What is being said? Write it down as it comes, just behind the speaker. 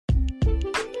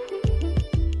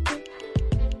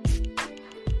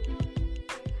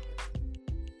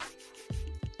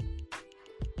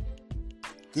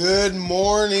Good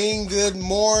morning, good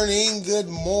morning, good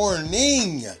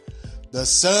morning. The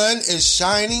sun is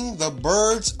shining, the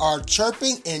birds are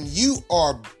chirping, and you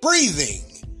are breathing.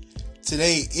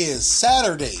 Today is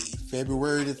Saturday,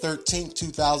 February the 13th,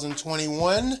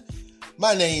 2021.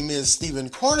 My name is Stephen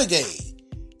Cornegay,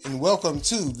 and welcome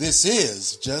to This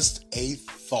Is Just a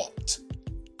Thought.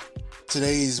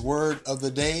 Today's word of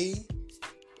the day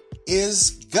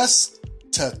is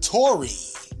gustatory.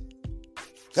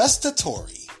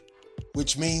 Gustatory,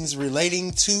 which means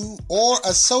relating to or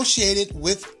associated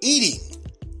with eating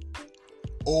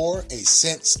or a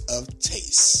sense of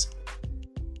taste.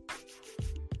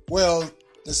 Well,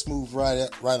 let's move right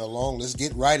along. Let's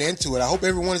get right into it. I hope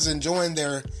everyone is enjoying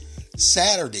their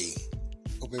Saturday.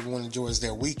 Hope everyone enjoys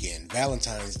their weekend,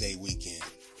 Valentine's Day weekend,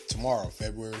 tomorrow,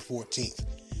 February 14th.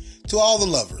 To all the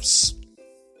lovers,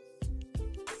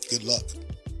 good luck.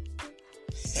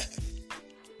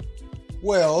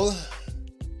 Well,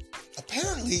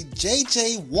 apparently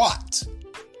J.J. Watt,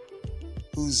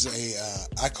 who's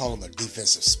I call him a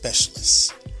defensive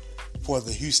specialist for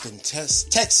the Houston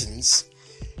Texans,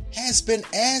 has been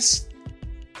asked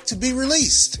to be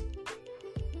released.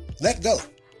 Let go.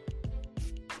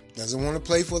 Doesn't want to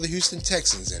play for the Houston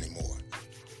Texans anymore.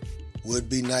 Would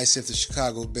be nice if the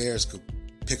Chicago Bears could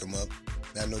pick him up.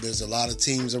 I know there's a lot of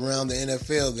teams around the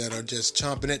NFL that are just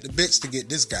chomping at the bits to get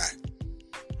this guy.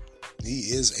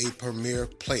 He is a premier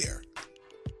player.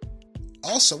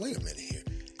 Also, wait a minute here.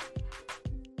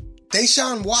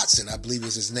 Deshaun Watson, I believe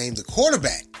is his name, the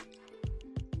quarterback.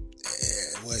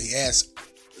 He asked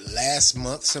last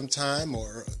month sometime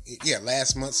to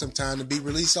be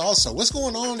released also. What's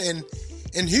going on in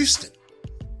Houston?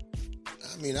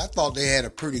 I mean, I thought they had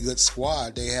a pretty good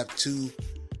squad. They have two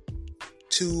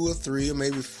or three or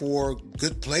maybe four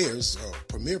good players or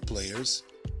premier players.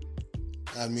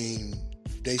 I mean,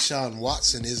 Deshaun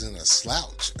Watson isn't a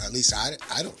slouch. At least I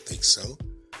don't think so.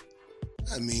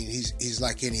 I mean, he's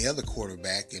like any other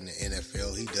quarterback in the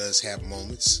NFL. He does have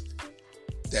moments.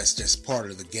 That's just part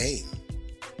of the game.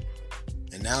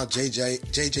 And now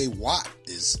J.J. Watt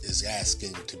is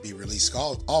asking to be released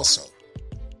also.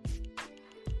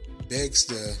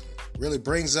 Really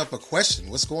brings up a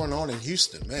question. What's going on in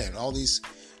Houston? Man, all these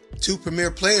two premier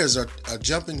players are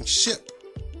jumping ship,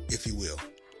 if you will.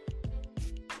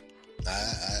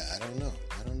 I don't know.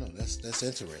 That's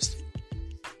interesting.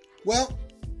 Well,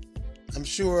 I'm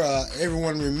sure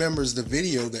everyone remembers the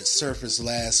video that surfaced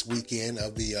last weekend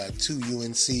of the two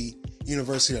UNC,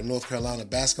 University of North Carolina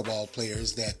basketball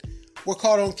players that were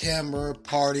caught on camera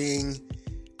partying,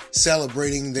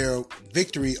 celebrating their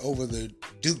victory over the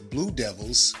Duke Blue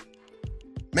Devils,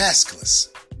 maskless.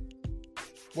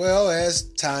 Well,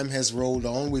 as time has rolled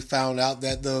on, we found out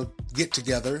that the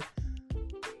get-together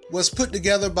was put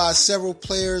together by several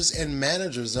players and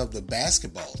managers of the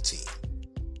basketball team.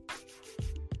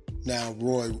 Now,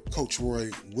 Coach Roy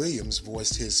Williams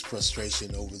voiced his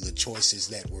frustration over the choices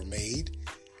that were made,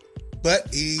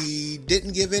 but he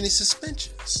didn't give any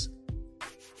suspensions.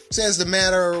 Says the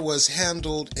matter was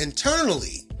handled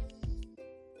internally.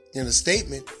 In a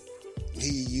statement, he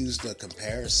used a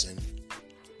comparison,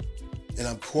 and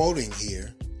I'm quoting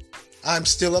here, "I'm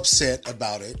still upset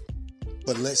about it,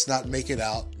 but let's not make it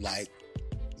out like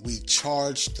we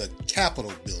charged the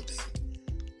Capitol building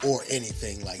or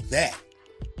anything like that.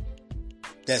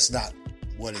 That's not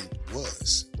what it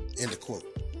was." End of quote.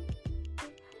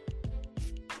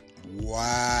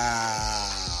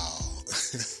 Wow.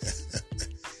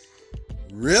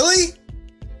 Really?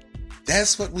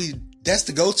 That's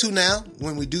the go-to now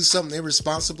when we do something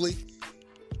irresponsibly?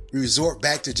 We resort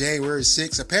back to January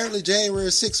 6th. Apparently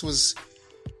January 6th was,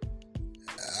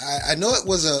 I know it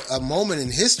was a moment in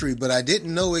history, but I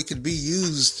didn't know it could be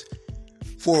used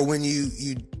for when you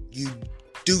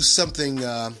do something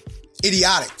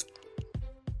idiotic.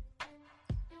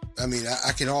 I mean,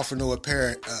 I can offer no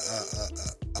apparent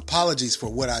apologies for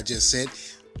what I just said.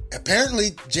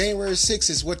 Apparently, January 6th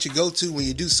is what you go to when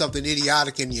you do something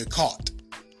idiotic and you're caught.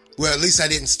 Well, at least I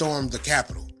didn't storm the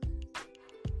Capitol.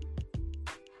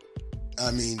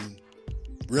 I mean,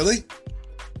 really?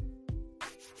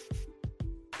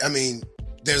 I mean,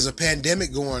 there's a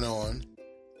pandemic going on,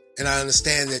 and I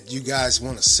understand that you guys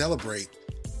want to celebrate,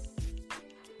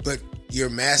 but you're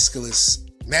maskless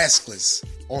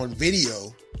on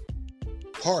video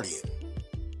partying.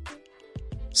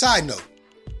 Side note,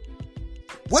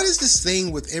 what is this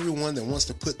thing with everyone that wants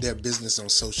to put their business on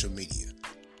social media?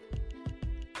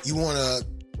 You want to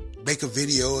make a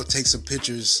video or take some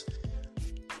pictures.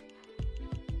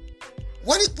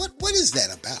 What is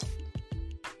that about?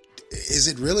 Is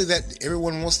it really that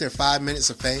everyone wants their 5 minutes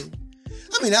of fame?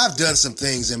 I mean, I've done some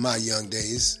things in my young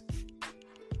days.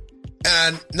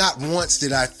 And not once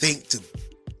did I think to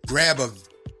grab a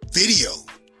video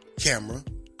camera.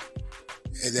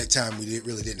 At that time, we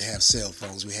really didn't have cell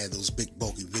phones. We had those big,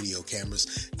 bulky video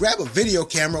cameras. Grab a video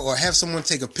camera or have someone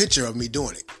take a picture of me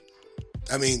doing it.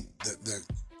 I mean,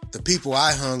 the people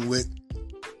I hung with,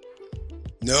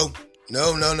 no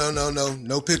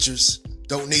pictures.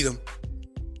 Don't need them.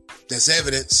 That's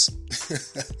evidence.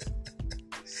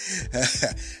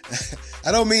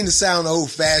 I don't mean to sound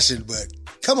old-fashioned, but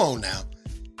come on now.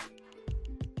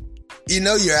 You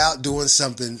know you're out doing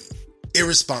something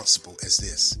irresponsible as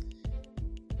this.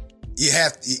 You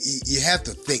have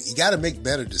to think. You got to make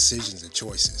better decisions and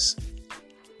choices.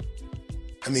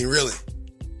 I mean, really.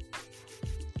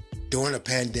 During a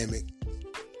pandemic,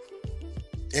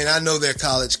 and I know they're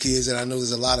college kids, and I know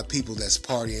there's a lot of people that's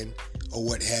partying or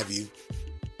what have you,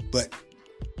 but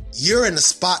you're in the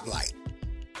spotlight.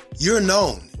 You're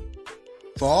known.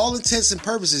 For all intents and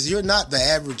purposes, you're not the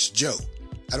average Joe.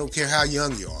 I don't care how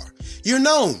young you are. You're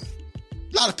known.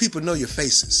 A lot of people know your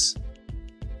faces.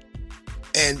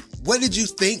 And what did you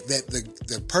think that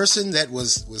the person that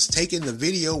was taking the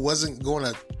video wasn't going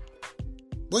to,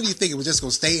 what do you think? It was just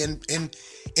going to stay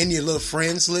in your little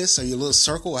friends list or your little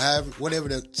circle or whatever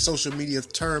the social media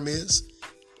term is?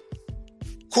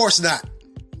 Of course not.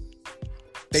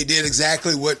 They did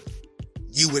exactly what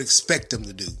you would expect them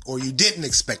to do, or you didn't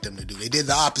expect them to do. They did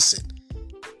the opposite.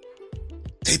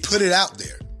 They put it out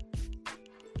there,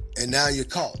 and now you're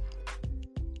caught.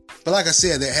 But like I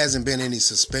said, there hasn't been any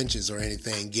suspensions or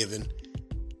anything given.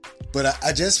 But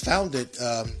I just found it.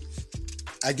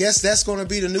 I guess that's going to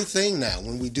be the new thing now.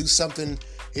 When we do something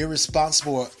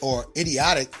irresponsible or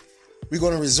idiotic, we're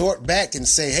going to resort back and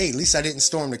say, hey, at least I didn't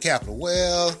storm the Capitol.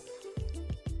 Well,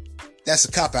 that's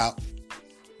a cop-out.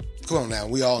 Come on now,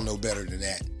 we all know better than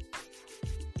that.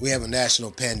 We have a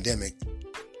national pandemic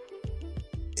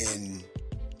and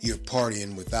you're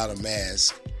partying without a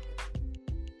mask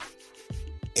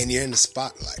and you're in the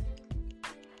spotlight.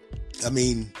 I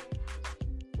mean,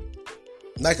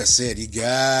 like I said, you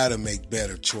gotta make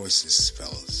better choices,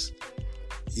 fellas.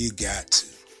 You got to.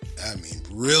 I mean,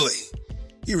 really.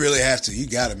 You really have to. You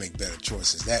gotta make better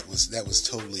choices. That was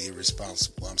totally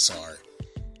irresponsible. I'm sorry.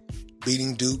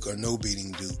 Beating Duke or no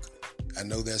beating Duke. I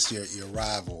know that's your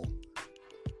rival.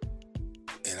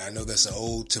 And I know that's an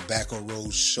old Tobacco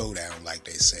Road showdown, like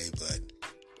they say, but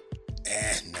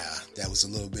that was a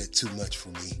little bit too much for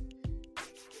me.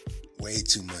 Way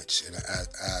too much. And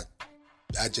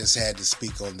I just had to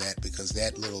speak on that because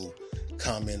that little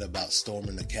comment about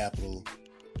storming the Capitol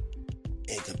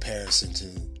in comparison to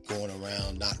going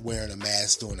around not wearing a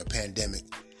mask during a pandemic,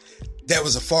 that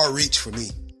was a far reach for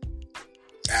me.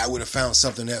 I would have found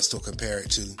something else to compare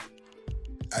it to.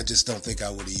 I just don't think I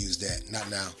would have used that. Not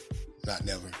now. Not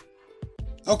never.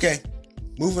 Okay.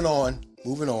 Moving on.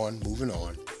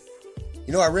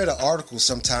 You know, I read an article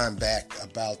some time back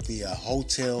about the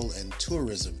hotel and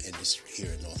tourism industry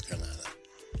here in North Carolina.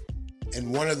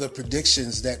 And one of the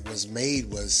predictions that was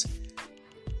made was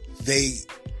they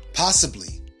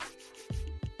possibly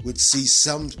would see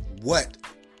somewhat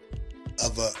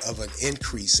of an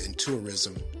increase in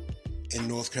tourism in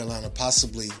North Carolina,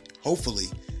 possibly, hopefully,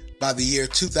 by the year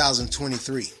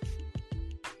 2023.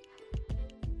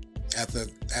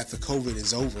 After COVID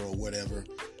is over or whatever,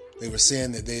 they were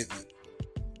saying that they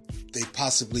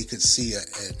possibly could see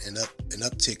an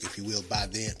uptick, if you will, by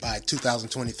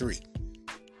 2023.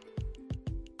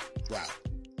 Wow.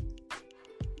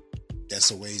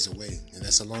 That's a ways away, and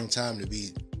that's a long time to be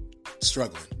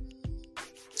struggling.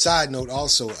 Side note,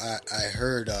 also, I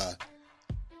heard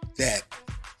that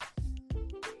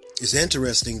it's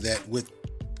interesting that with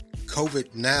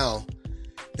COVID now,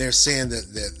 they're saying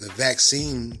that the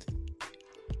vaccine,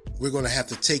 we're going to have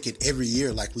to take it every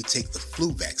year like we take the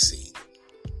flu vaccine,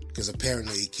 because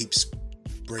apparently it keeps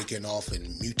breaking off and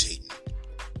mutating.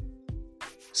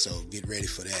 So get ready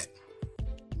for that.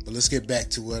 But let's get back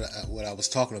to what I was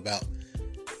talking about.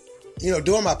 You know,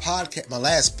 during my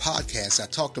last podcast, I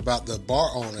talked about the bar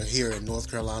owner here in North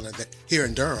Carolina, here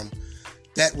in Durham,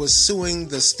 that was suing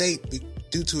the state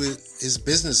due to his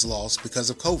business loss because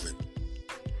of COVID.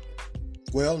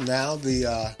 Well, now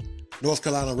the North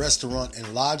Carolina Restaurant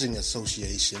and Lodging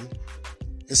Association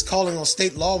is calling on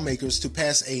state lawmakers to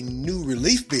pass a new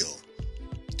relief bill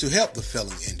to help the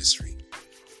felon industry.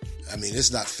 I mean,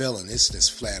 it's not felon, it's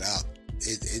just flat out.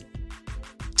 It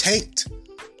tanked.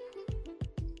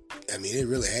 I mean, it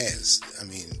really has. I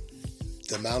mean,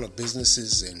 the amount of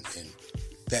businesses and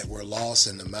that were lost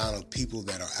and the amount of people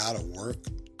that are out of work,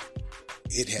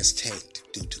 it has tanked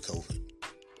due to COVID.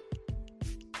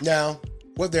 Now,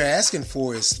 what they're asking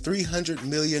for is $300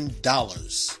 million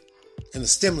in a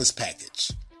stimulus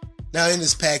package. Now, in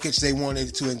this package, they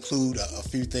wanted to include a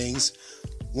few things.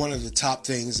 One of the top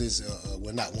things is,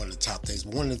 not one of the top things,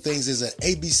 but one of the things is an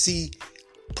ABC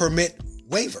permit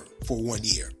waiver for 1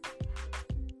 year.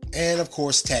 And, of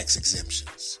course, tax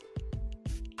exemptions.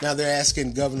 Now, they're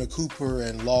asking Governor Cooper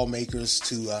and lawmakers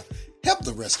to help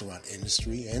the restaurant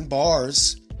industry and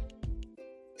bars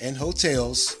and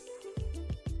hotels.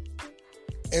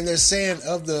 And they're saying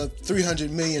of the $300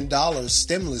 million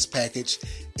stimulus package,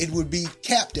 it would be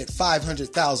capped at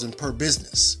 $500,000 per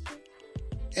business.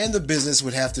 And the business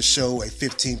would have to show a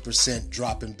 15%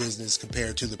 drop in business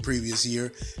compared to the previous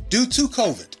year due to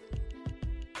COVID.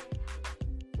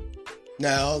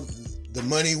 Now, the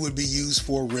money would be used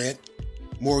for rent,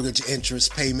 mortgage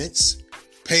interest payments,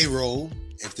 payroll,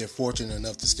 if they're fortunate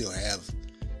enough to still have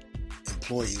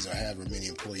employees or however many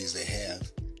employees they have.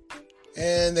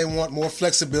 And they want more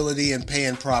flexibility in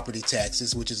paying property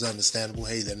taxes, which is understandable.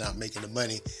 Hey, they're not making the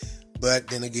money. But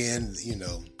then again,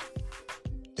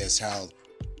 that's how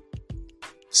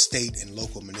state and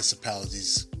local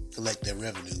municipalities collect their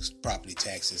revenues, property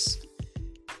taxes,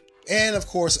 and of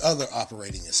course other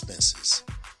operating expenses.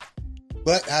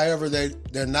 But however,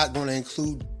 they're not going to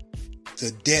include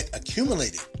the debt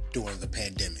accumulated during the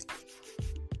pandemic.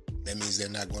 That means they're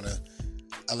not going to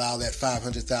allow that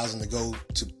 $500,000 to go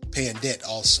to paying debt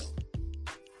also.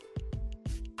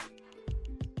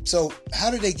 So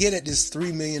how did they get at this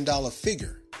 $3 million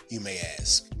figure, you may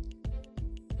ask?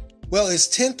 Well, it's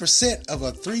 10% of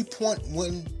a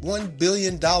 $3.1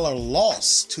 billion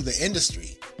loss to the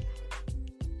industry.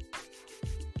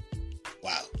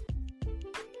 Wow.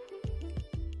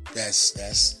 That's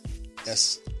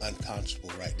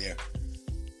unconscionable right there.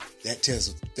 That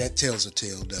tells a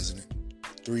tale, doesn't it?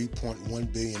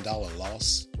 $3.1 billion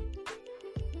loss.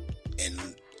 And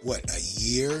a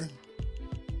year?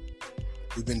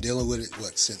 We've been dealing with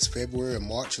it, since February or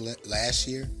March last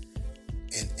year?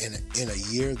 And in a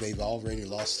year, they've already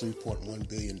lost $3.1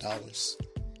 billion.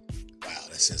 Wow,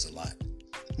 that says a lot.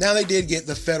 Now, they did get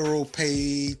the federal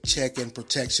Paycheck and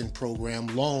Protection Program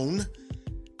loan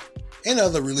and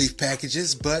other relief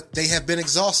packages, but they have been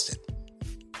exhausted.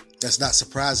 That's not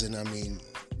surprising. I mean,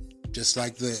 just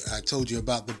like I told you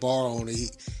about the bar owner,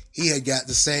 he had got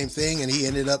the same thing, and he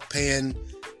ended up paying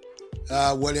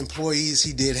what employees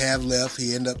he did have left.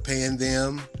 He ended up paying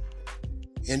them,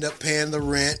 ended up paying the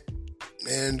rent,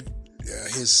 and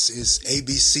his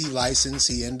ABC license,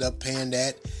 he ended up paying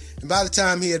that. And by the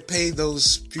time he had paid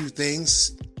those few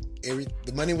things,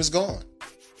 the money was gone.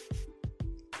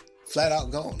 Flat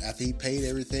out gone. After he paid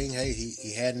everything, hey,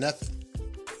 he had nothing.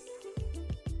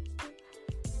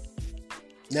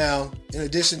 Now, in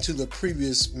addition to the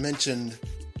previous mentioned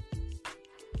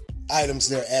items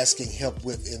they're asking help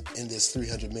with in this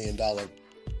 $300 million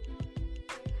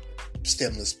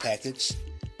stimulus package,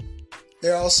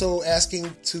 they're also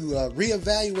asking to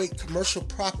reevaluate commercial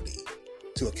property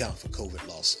to account for COVID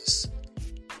losses.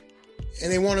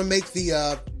 And they want to make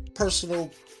the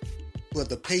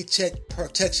the Paycheck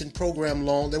Protection Program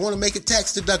loan, they want to make it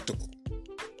tax deductible.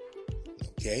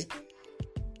 Okay?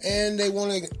 And they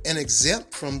want an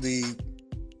exempt from the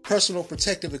personal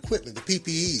protective equipment, the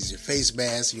PPEs, your face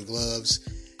masks, your gloves,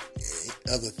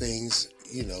 other things,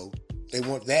 they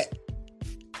want that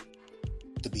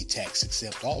to be tax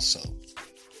exempt also.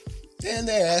 And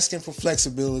they're asking for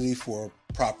flexibility for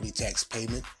property tax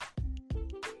payment.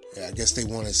 I guess they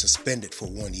want to suspend it for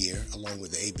 1 year along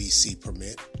with the ABC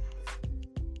permit.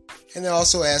 And they're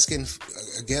also asking,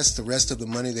 I guess, the rest of the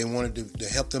money they wanted to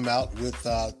help them out with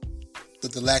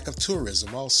the lack of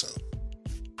tourism also.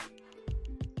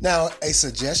 Now, a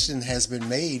suggestion has been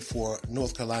made for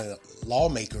North Carolina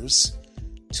lawmakers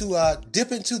to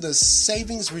dip into the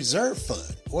Savings Reserve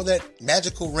Fund, or that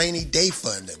magical rainy day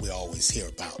fund that we always hear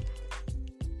about.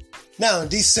 Now, in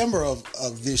December of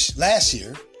this last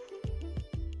year,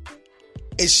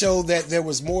 it showed that there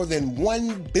was more than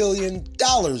 $1 billion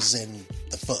in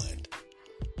the fund.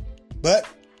 But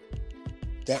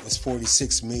that was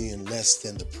 $46 million less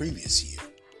than the previous year.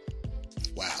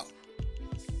 Wow.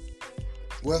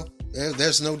 Well,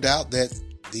 there's no doubt that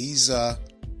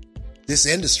this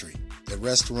industry, the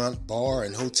Restaurant, Bar,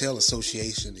 and Hotel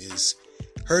Association, is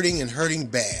hurting and hurting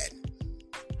bad.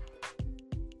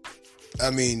 I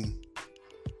mean,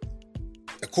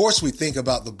 of course we think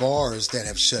about the bars that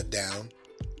have shut down,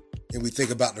 and we think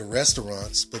about the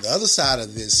restaurants, but the other side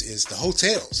of this is the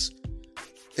hotels.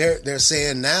 They're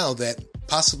saying now that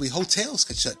possibly hotels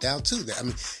could shut down too. I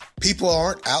mean, people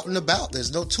aren't out and about.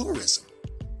 There's no tourism.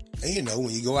 And when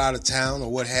you go out of town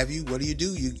or what have you, what do?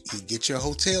 You get your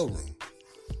hotel room.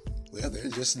 Well,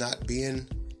 there's just aren't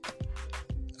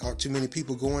too many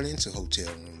people going into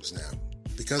hotel rooms now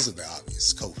because of the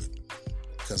obvious COVID.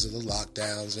 because of the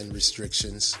lockdowns and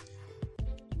restrictions.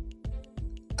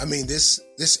 I mean, this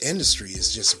industry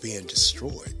is just being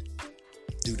destroyed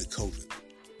due to COVID.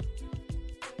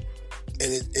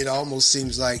 And it almost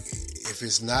seems like if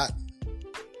it's not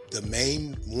the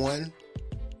main one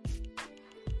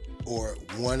or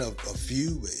one of a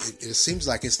few, it seems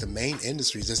like it's the main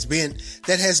industries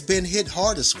that has been hit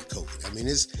hardest with COVID. I mean,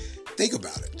 think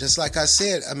about it. Just like I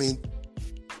said, I mean,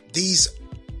 these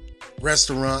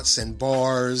restaurants and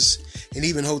bars and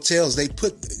even hotels, they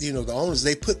put, the owners,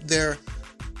 they put their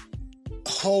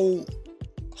whole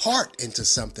heart into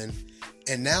something,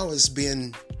 and now it's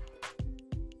been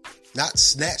not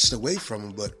snatched away from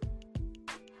them, but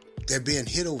they're being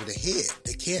hit over the head.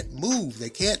 They can't move. They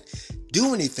can't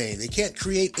do anything. They can't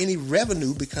create any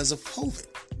revenue because of COVID.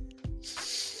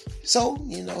 So,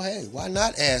 hey, why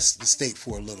not ask the state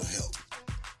for a little help?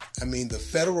 I mean, the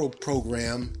federal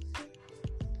program,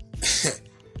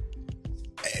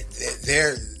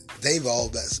 they've all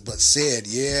but said,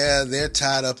 yeah, they're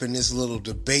tied up in this little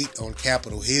debate on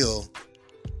Capitol Hill.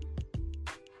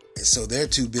 And so they're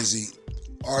too busy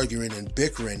arguing and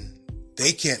bickering.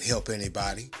 They can't help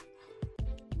anybody.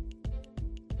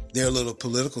 Their little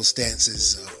political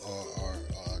stances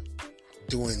are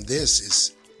doing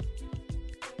this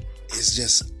is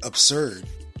just absurd.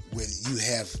 When you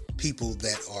have people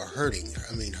that are hurting.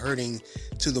 I mean, hurting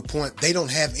to the point they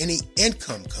don't have any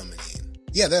income coming in.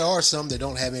 Yeah, there are some that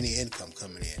don't have any income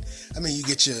coming in. I mean, you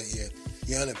get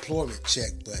your unemployment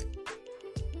check, but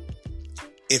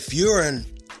if you're an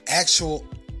actual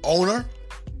owner,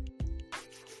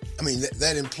 I mean,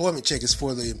 that employment check is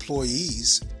for the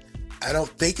employees. I don't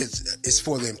think it's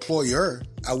for the employer.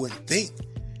 I wouldn't think.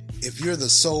 If you're the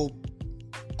sole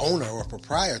owner or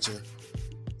proprietor,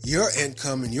 your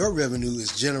income and your revenue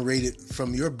is generated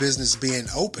from your business being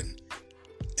open.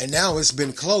 And now it's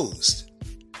been closed.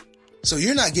 So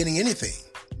you're not getting anything.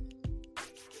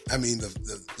 I mean,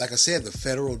 like I said, the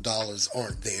federal dollars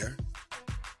aren't there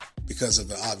because of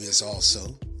the obvious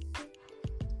also.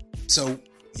 So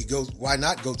why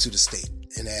not go to the state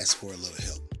and ask for a little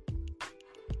help?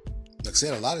 Like I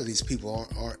said, a lot of these people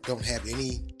don't have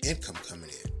any income coming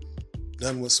in.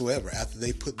 None whatsoever after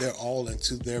they put their all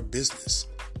into their business.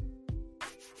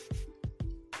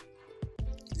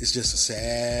 It's just a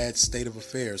sad state of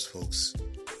affairs, folks.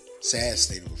 Sad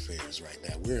state of affairs right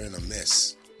now. We're in a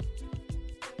mess.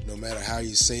 No matter how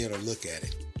you say it or look at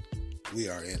it, we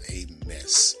are in a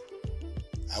mess.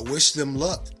 I wish them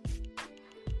luck.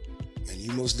 And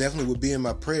you most definitely would be in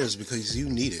my prayers because you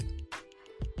need it.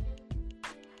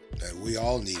 We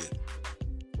all need it.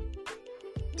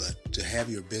 But to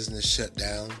have your business shut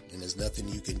down and there's nothing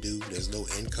you can do, there's no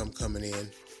income coming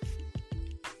in,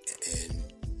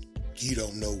 and you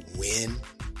don't know when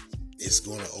it's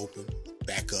going to open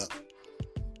back up.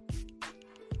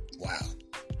 Wow.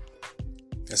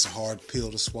 That's a hard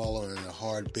pill to swallow and a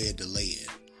hard bed to lay in.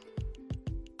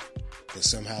 But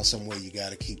somehow, some way, you got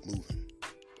to keep moving.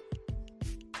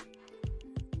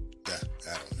 Yeah,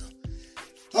 I don't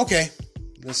know. Okay,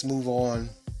 let's move on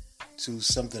to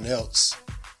something else.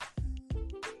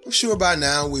 I'm sure by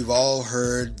now we've all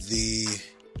heard the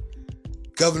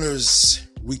governor's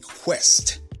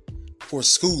request for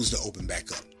schools to open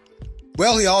back up.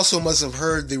 Well, he also must have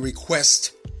heard the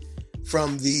request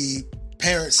from the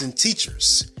parents and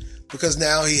teachers, because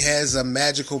now he has a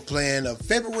magical plan of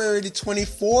February the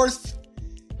 24th.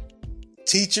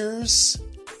 Teachers,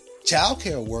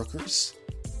 childcare workers,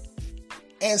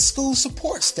 and school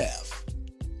support staff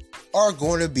are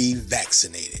going to be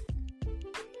vaccinated.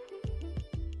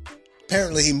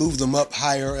 Apparently, he moved them up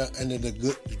higher into the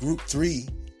group 3.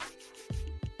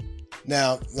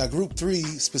 Now, group 3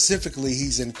 specifically,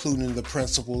 he's including the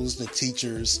principals, the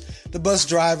teachers, the bus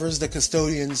drivers, the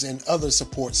custodians, and other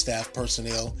support staff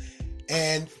personnel,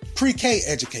 and pre-K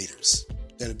educators.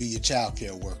 That'll be your child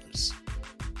care workers.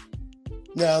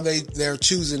 Now, they're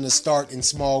choosing to start in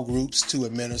small groups to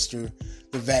administer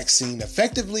the vaccine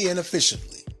effectively and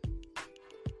efficiently.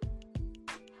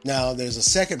 Now, there's a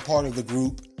second part of the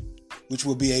group which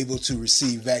will be able to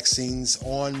receive vaccines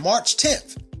on March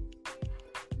 10th.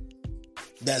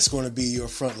 That's going to be your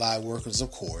frontline workers,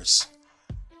 of course,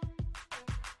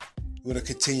 with a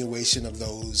continuation of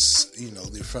those, the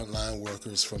frontline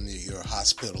workers from your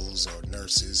hospitals or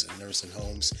nurses and nursing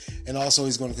homes. And also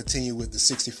he's going to continue with the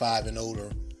 65 and over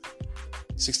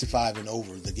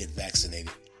to get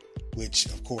vaccinated, which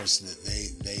of course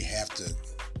they have to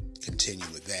continue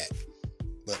with that.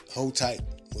 But hold tight.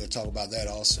 We'll talk about that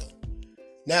also.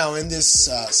 Now, in this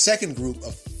second group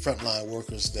of frontline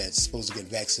workers that's supposed to get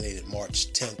vaccinated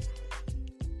March 10th,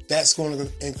 that's going to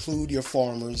include your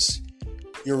farmers,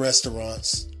 your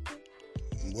restaurants,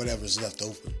 and whatever's left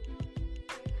open,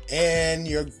 and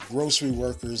your grocery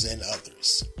workers and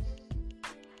others.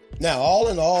 Now, all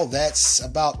in all, that's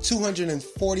about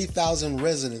 240,000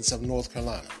 residents of North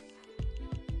Carolina.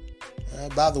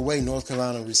 By the way, North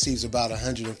Carolina receives about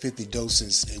 150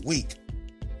 doses a week,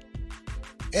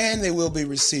 and they will be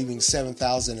receiving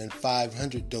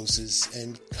 7,500 doses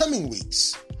in coming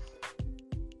weeks.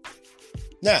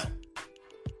 Now,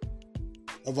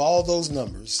 of all those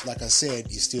numbers, like I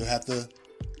said, you still have to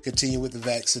continue with the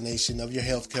vaccination of your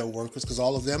healthcare workers because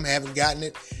all of them haven't gotten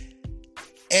it,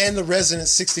 and the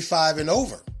residents 65 and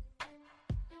over,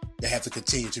 they have to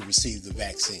continue to receive the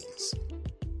vaccines.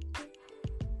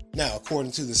 Now,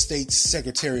 according to the state's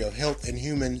Secretary of Health and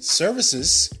Human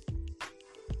Services,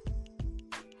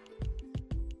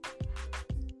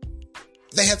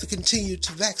 they have to continue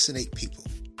to vaccinate people,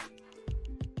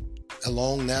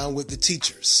 along now with the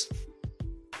teachers.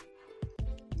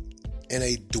 And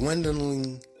a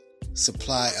dwindling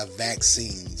supply of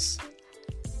vaccines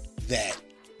that,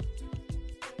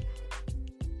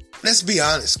 let's be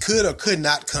honest, could or could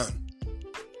not come,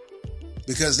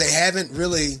 because they haven't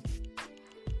really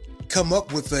come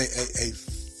up with a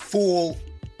full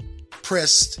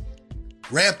pressed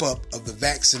ramp up of the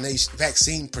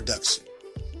vaccine production.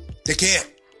 They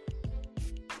can't.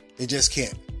 They just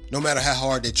can't. No matter how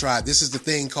hard they try. This is the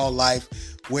thing called life,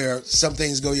 where some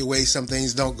things go your way, some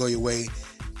things don't go your way.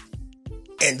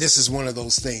 And this is one of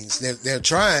those things. They're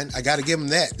trying. I got to give them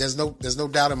that. There's no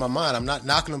doubt in my mind. I'm not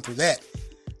knocking them for that.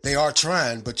 They are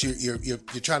trying, but you're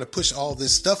trying to push all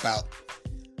this stuff out,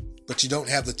 but you don't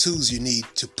have the tools you need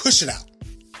to push it out.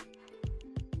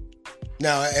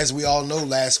 Now, as we all know,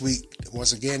 last week,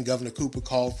 once again, Governor Cooper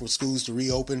called for schools to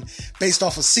reopen based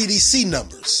off of CDC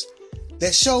numbers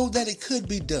that showed that it could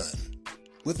be done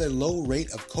with a low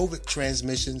rate of COVID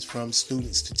transmissions from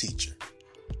students to teacher.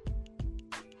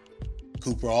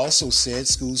 Cooper also said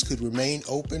schools could remain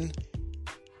open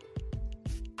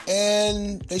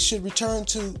and they should return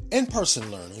to in-person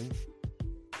learning.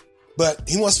 But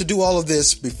he wants to do all of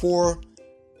this before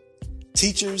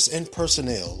teachers and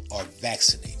personnel are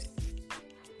vaccinated.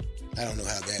 I don't know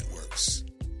how that works.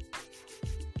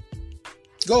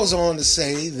 Goes on to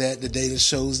say that the data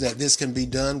shows that this can be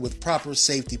done with proper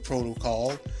safety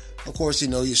protocol. Of course,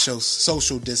 you show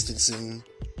social distancing,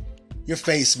 your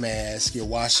face mask, your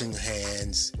washing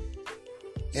hands.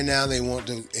 And now they want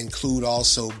to include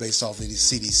also, based off of these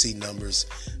CDC numbers,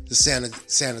 the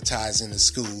sanitizing the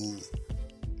school.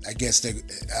 I guess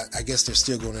they're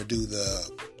still going to do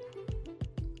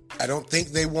I don't think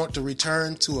they want to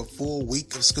return to a full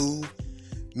week of school.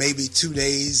 Maybe 2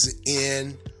 days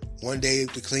in, 1 day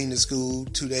to clean the school,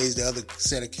 2 days the other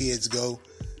set of kids go.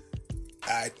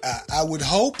 I would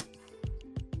hope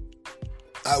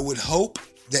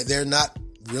that they're not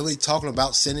really talking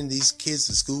about sending these kids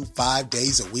to school 5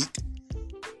 days a week.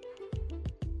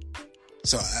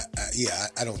 So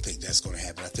I don't think that's going to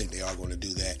happen. I think they are going to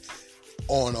do that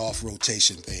on-off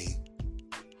rotation thing.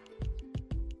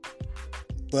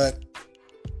 But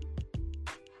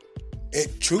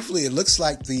truthfully, it looks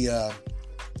like the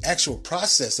actual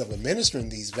process of administering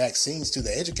these vaccines to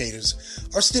the educators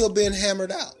are still being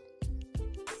hammered out.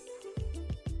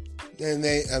 And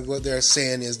what they're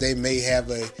saying is they may have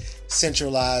a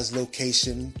centralized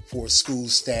location for school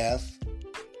staff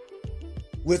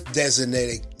with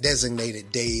designated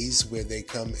days where they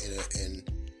come and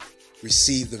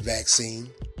receive the vaccine.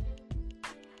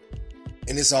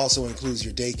 And this also includes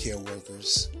your daycare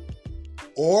workers.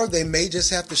 Or they may just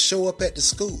have to show up at the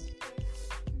school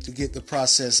to get the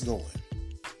process going.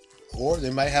 Or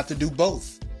they might have to do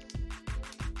both.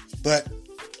 But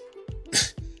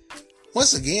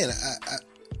once again,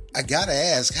 I gotta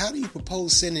ask, how do you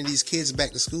propose sending these kids back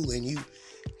to school? And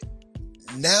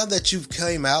now that you've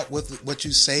came out with what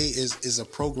you say is a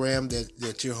program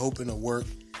that you're hoping to work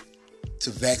to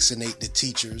vaccinate the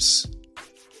teachers,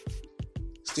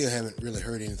 still haven't really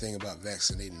heard anything about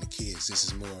vaccinating the kids. This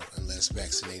is more or less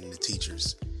vaccinating the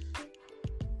teachers.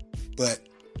 But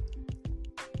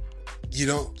you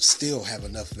don't still have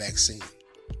enough vaccine.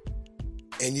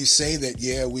 And you say that,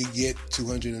 we get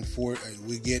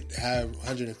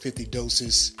 150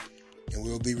 doses, and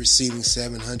we'll be receiving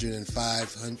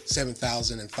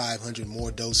 7,500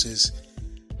 more doses.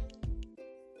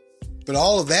 But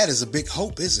all of that is a big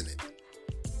hope, isn't it?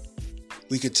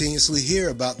 We continuously hear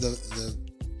about the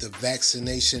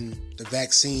vaccine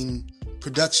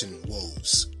production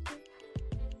woes.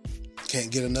 Can't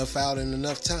get enough out in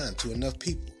enough time to enough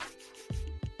people.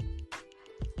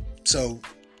 So,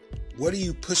 what are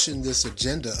you pushing this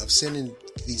agenda of sending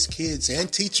these kids and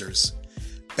teachers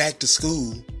back to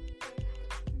school,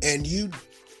 and you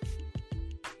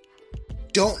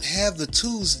don't have the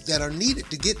tools that are needed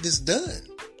to get this done.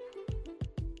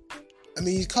 I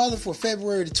mean, you called it for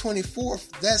February the 24th.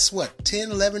 That's what,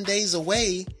 10, 11 days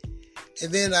away.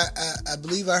 And then I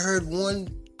believe I heard one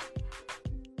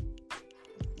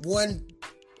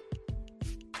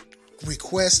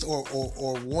request or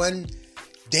one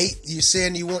date. You're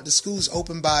saying you want the schools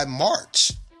open by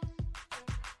March.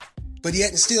 But yet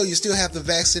and still, you still have to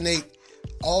vaccinate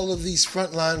all of these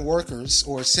frontline workers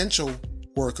or essential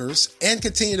workers and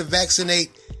continue to vaccinate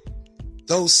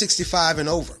those 65 and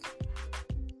over.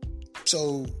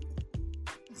 So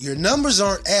your numbers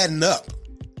aren't adding up.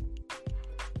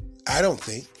 I don't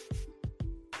think.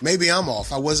 Maybe I'm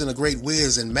off. I wasn't a great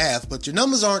whiz in math, but your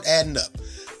numbers aren't adding up.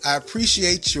 I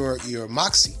appreciate your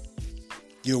moxie,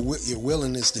 your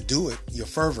willingness to do it, your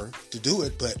fervor to do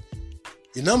it, but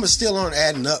your numbers still aren't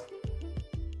adding up.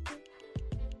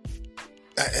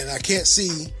 And I can't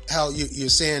see how you're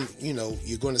saying, you know,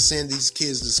 you're going to send these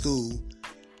kids to school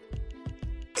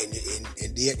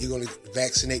and yet you're going to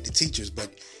vaccinate the teachers, but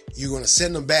you're going to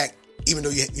send them back even though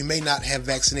you may not have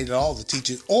vaccinated all the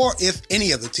teachers, or if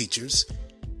any of the teachers,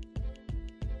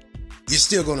 you're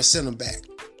still going to send them back.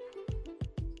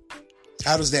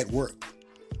 How does that work?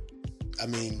 I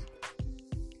mean,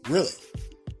 really?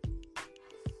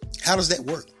 How does that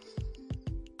work?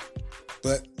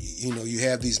 But, you know, you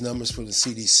have these numbers from the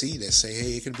CDC that say,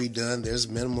 hey, it can be done. There's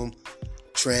minimum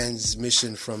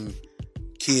transmission from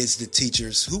kids to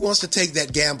teachers. Who wants to take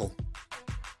that gamble?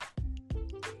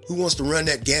 Who wants to run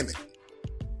that gamut?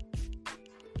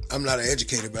 I'm not an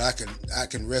educator, but I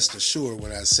can rest assured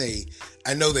when I say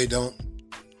I know they don't.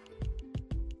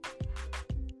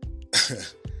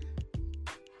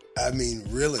 I mean,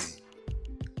 really,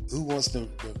 who wants to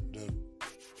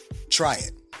try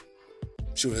it?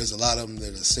 Sure, there's a lot of them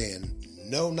that are saying,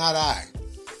 no, not I.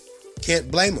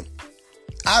 Can't blame them.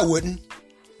 I wouldn't.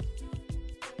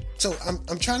 So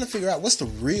I'm trying to figure out what's the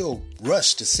real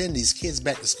rush to send these kids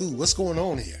back to school. What's going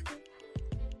on here?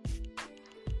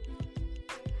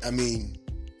 I mean,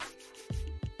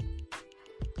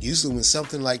 usually when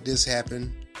something like this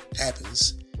happens,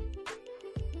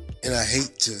 and I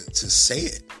hate to say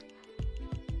it,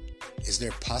 is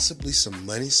there possibly some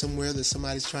money somewhere that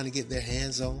somebody's trying to get their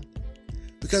hands on?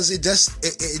 Because it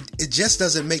just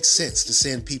doesn't make sense to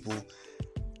send people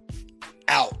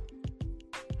out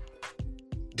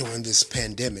during this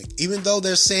pandemic, even though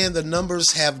they're saying the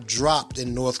numbers have dropped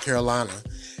in North Carolina.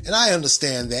 And I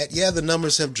understand that. Yeah, the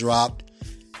numbers have dropped.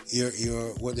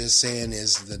 What they're saying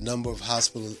is the number of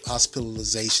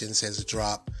hospitalizations has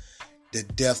dropped. The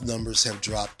death numbers have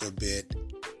dropped a bit.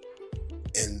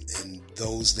 And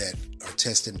those that are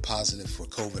testing positive for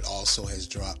COVID also has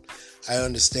dropped. I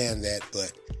understand that,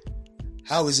 but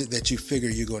how is it that you figure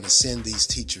you're going to send these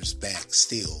teachers back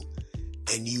still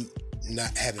and you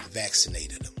haven't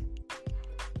vaccinated them?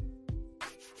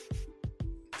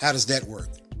 How does that work?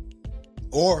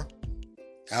 Or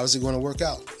how is it going to work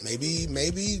out? Maybe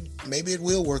it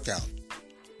will work out.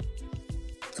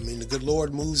 I mean, the good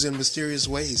Lord moves in mysterious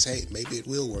ways. Hey, maybe it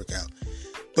will work out.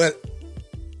 But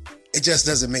it just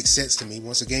doesn't make sense to me.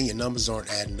 Once again, your numbers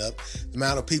aren't adding up. The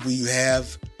amount of people you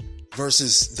have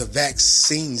versus the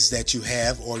vaccines that you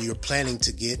have or you're planning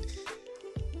to get,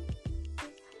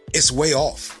 it's way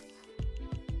off.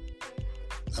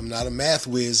 I'm not a math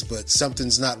whiz, but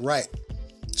something's not right.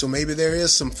 So maybe there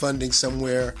is some funding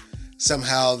somewhere,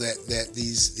 somehow that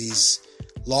these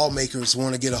lawmakers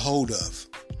want to get a hold of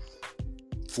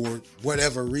for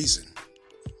whatever reason.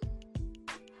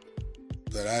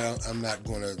 But I'm not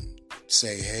going to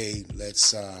say, hey,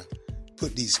 let's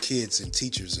put these kids and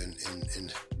teachers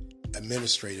and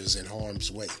administrators in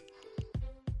harm's way.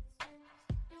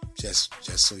 Just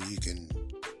so you can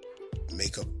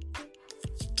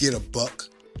get a buck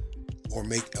or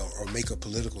make a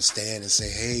political stand and say,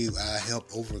 hey, I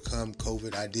helped overcome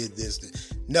COVID. I did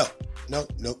this. No.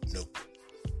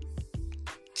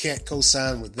 Can't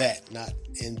co-sign with that. Not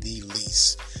in the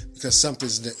least. Because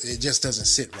it just doesn't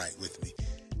sit right with me.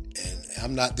 And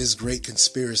I'm not this great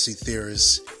conspiracy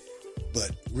theorist,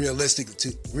 but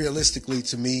realistically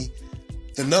to me,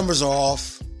 the numbers are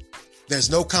off. There's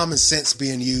no common sense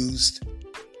being used.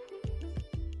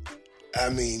 I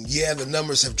mean, yeah, the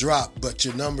numbers have dropped, but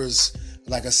your numbers,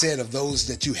 like I said, of those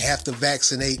that you have to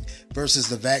vaccinate versus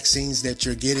the vaccines that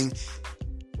you're getting,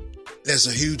 there's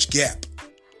a huge gap.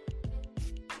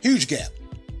 Huge gap.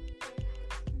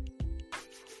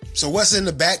 So what's in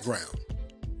the background?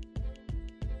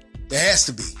 There has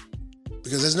to be.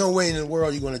 Because there's no way in the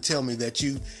world you're going to tell me that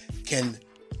you can,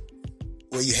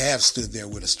 well, you have stood there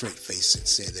with a straight face and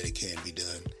said that it can be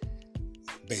done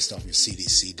based off your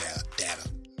CDC data.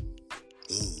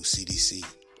 Ooh, CDC.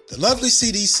 The lovely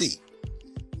CDC.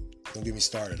 Don't get me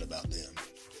started about them.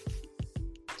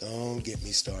 Don't get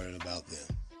me started about them.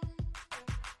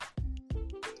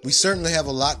 We certainly have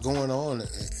a lot going on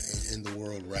in the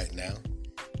world right now.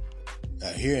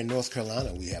 Here in North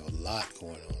Carolina, we have a lot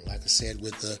going on. Like I said,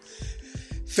 with the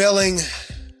failing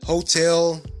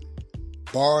hotel,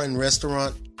 bar, and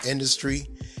restaurant industry,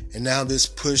 and now this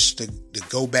push to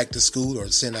go back to school or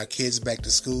send our kids back to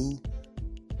school,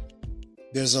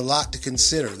 there's a lot to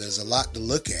consider. There's a lot to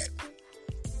look at.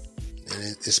 And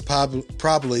it's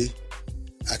probably,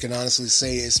 I can honestly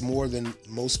say it's more than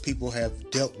most people have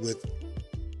dealt with,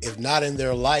 if not in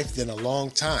their life, then a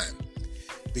long time.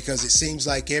 Because it seems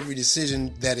like every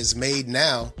decision that is made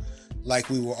now, like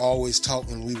we were always taught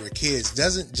when we were kids,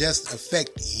 doesn't just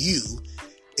affect you,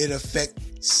 it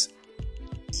affects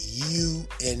you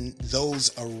and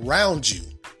those around you.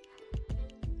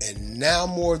 And now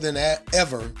more than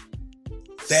ever,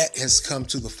 that has come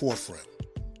to the forefront.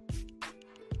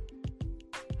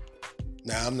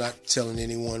 Now, I'm not telling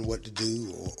anyone what to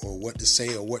do or what to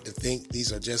say or what to think.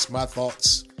 These are just my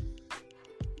thoughts.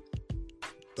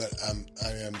 But I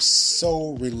am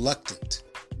so reluctant.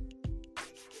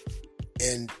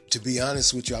 And to be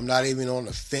honest with you, I'm not even on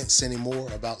the fence anymore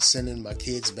about sending my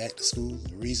kids back to school.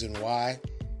 The reason why?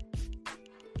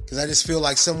 Because I just feel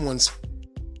like someone's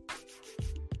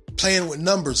playing with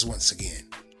numbers once again.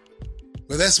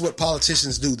 Well, that's what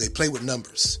politicians do. They play with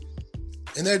numbers.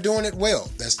 And they're doing it well.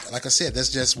 That's, like I said, that's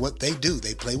just what they do.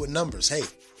 They play with numbers. Hey,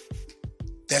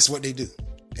 that's what they do.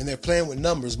 And they're playing with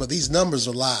numbers, but these numbers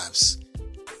are lives.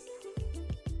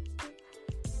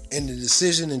 And the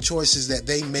decision and choices that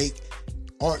they make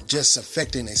aren't just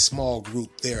affecting a small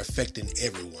group, they're affecting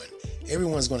everyone.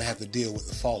 Everyone's going to have to deal with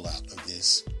the fallout of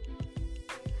this.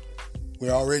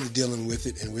 We're already dealing with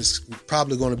it, and we're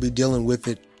probably going to be dealing with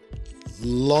it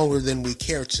longer than we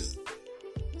care to.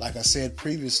 Like I said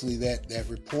previously, that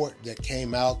report that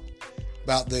came out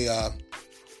about the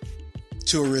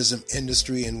tourism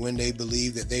industry and when they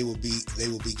believe that they will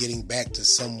be getting back to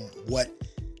some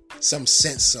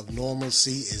sense of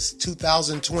normalcy is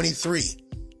 2023.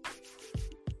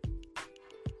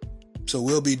 So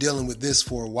we'll be dealing with this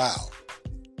for a while.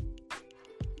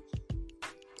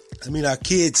 I mean, our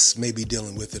kids may be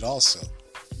dealing with it also.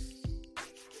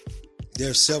 There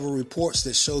are several reports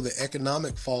that show the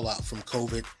economic fallout from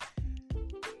COVID,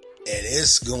 and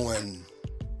it's going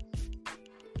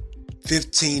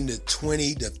 15 to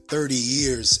 20 to 30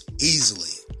 years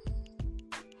easily.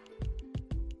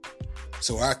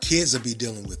 So our kids will be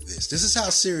dealing with this. This is how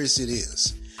serious it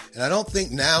is. And I don't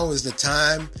think now is the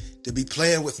time to be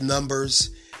playing with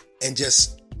numbers and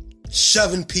just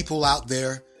shoving people out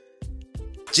there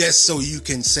just so you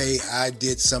can say, I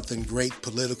did something great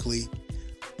politically,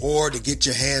 or to get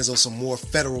your hands on some more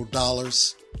federal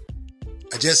dollars.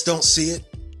 I just don't see it.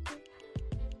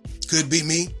 Could be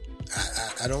me.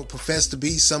 I don't profess to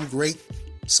be some great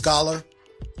scholar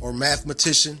or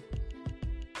mathematician,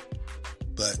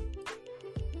 but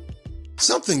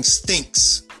something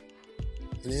stinks,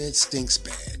 and it stinks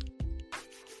bad.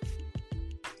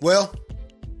 Well,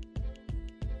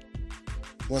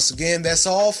 once again, that's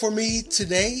all for me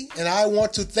today, and I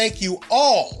want to thank you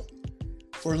all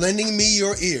for lending me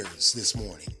your ears this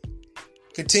morning.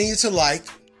 Continue to like,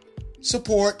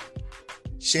 support,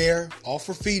 share,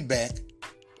 offer feedback.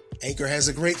 Anchor has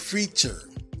a great feature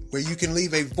where you can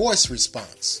leave a voice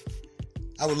response.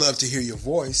 I would love to hear your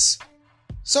voice,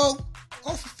 so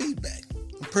offer feedback.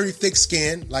 I'm pretty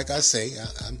thick-skinned, like I say.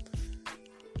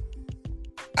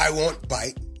 I won't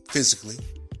bite physically.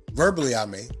 Verbally, I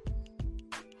may.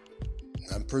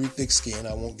 I'm pretty thick-skinned.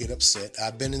 I won't get upset.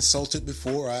 I've been insulted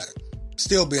before. I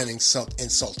still being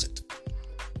insulted.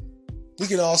 You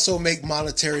can also make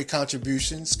monetary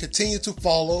contributions. Continue to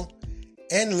follow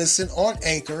and listen on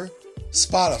Anchor,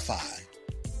 Spotify,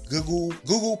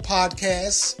 Google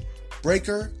Podcasts,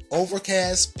 Breaker,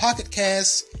 Overcast, Pocket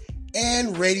Casts,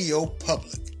 and Radio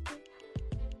Public.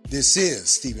 This is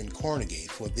Stephen Cornegay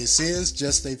for This Is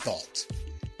Just a Thought.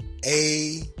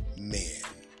 Amen.